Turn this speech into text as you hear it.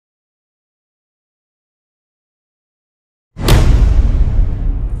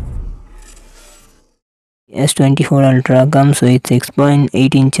S24 Ultra comes with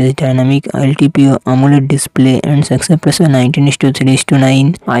 6.8 inches dynamic LTPO AMOLED display and success ratio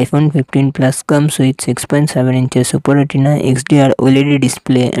 19:3:9. iPhone 15 Plus comes with 6.7 inches Super Retina XDR OLED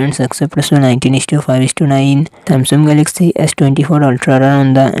display and success ratio 19:5:9. Samsung Galaxy S24 Ultra run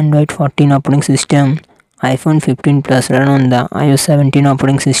on the Android 14 operating system. iPhone 15 Plus run on the iOS 17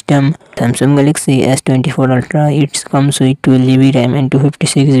 operating system. Samsung Galaxy S24 Ultra it comes with 12GB RAM and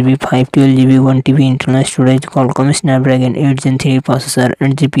 256GB 512GB 1TB internal storage. Qualcomm Snapdragon 8 Gen 3 processor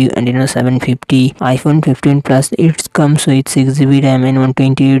and GPU Adreno 750. iPhone 15 Plus it comes with 6GB RAM and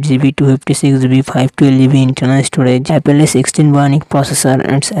 128GB 256GB 512GB internal storage. Apple A16 Bionic processor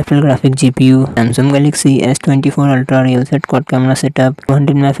and Apple graphic GPU. Samsung Galaxy S24 Ultra real set quad camera setup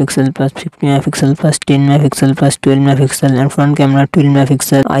 200 MP plus 50 MP plus 10 MP plus 12 MP and front camera 12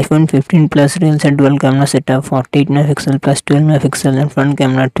 MP. iPhone 15 Plus real set dual camera setup 48 MP plus 12 MP and front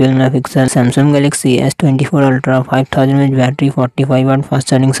camera 12 MP. Samsung Galaxy S24 Ultra 5000 mAh battery 45W fast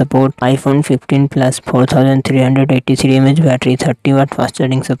charging support. iPhone 15 Plus 4383 mAh battery 30W fast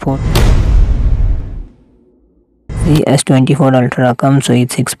charging support. The S24 Ultra comes with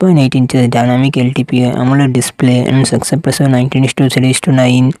 6.8 inches dynamic LTPO AMOLED display and success ratio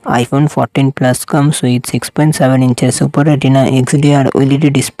 19:3:9. iPhone 14 Plus comes with 6.7 inches Super Retina XDR OLED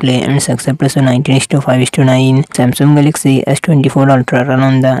display and success ratio 19:5:9. Samsung Galaxy S24 Ultra run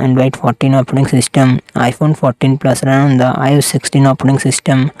on the Android 14 operating system. iPhone 14 Plus run on the iOS 16 operating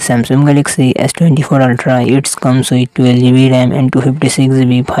system. Samsung Galaxy S24 Ultra it comes with 12GB RAM and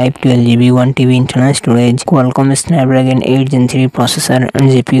 256GB 512GB 1TB internal storage. Qualcomm Snapdragon 8 Gen 3 processor and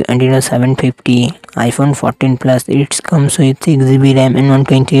GPU Adreno 750. iPhone 14 Plus it comes with 6GB RAM and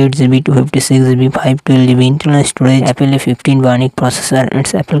 128GB 256GB 512GB internal storage. Apple A15 Bionic processor and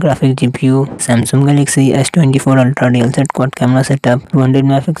Apple graphic GPU. Samsung Galaxy S24 Ultra real set quad camera setup 200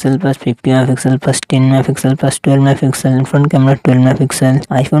 MP plus 50 MP plus 10 MP plus 12 MP and front camera 12 MP.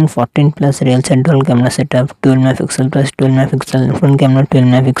 iPhone 14 Plus real set dual camera setup 12 MP plus 12 MP and front camera 12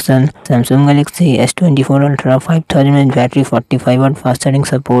 MP. Samsung Galaxy S24 Ultra 5000 mAh battery 45W fast charging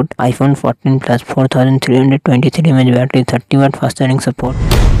support. iPhone 14 Plus 4323 mAh battery 30W fast charging support.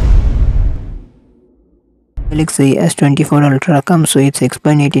 Galaxy S24 Ultra comes with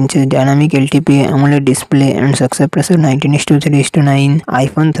 6.8 inches dynamic LTPO AMOLED display and success ratio 19:3:9.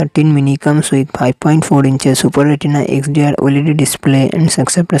 iPhone 13 mini comes with 5.4 inches Super Retina XDR OLED display and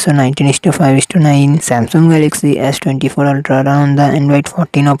success ratio 19:5:9. Samsung Galaxy S24 Ultra run on the Android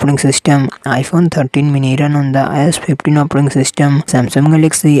 14 operating system. iPhone 13 mini run on the iOS 15 operating system. Samsung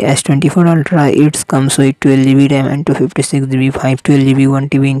Galaxy S24 Ultra it comes with 12GB RAM and 256GB 512GB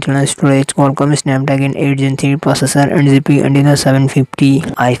 1TB internal storage. Qualcomm Snapdragon 8 Gen 3 processor and GPU Adreno 750.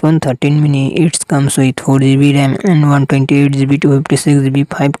 iPhone 13 mini it comes with 4GB RAM and 128GB 256GB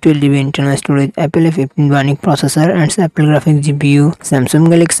 512GB internal storage. Apple A15 Bionic processor and Apple graphic GPU. Samsung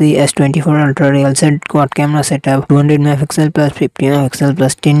Galaxy S24 Ultra real set quad camera setup 200 MP plus 50 MP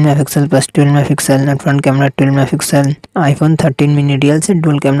plus 10 MP plus 12 MP and front camera 12 MP. iPhone 13 mini real set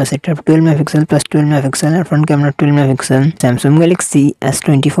dual camera setup 12 MP plus 12 MP and front camera 12 MP. Samsung Galaxy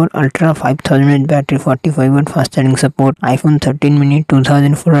S24 Ultra 5000 mAh battery 45W fast charging support. iPhone 13 mini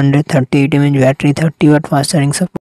 2438 mAh battery 30W fast charging support.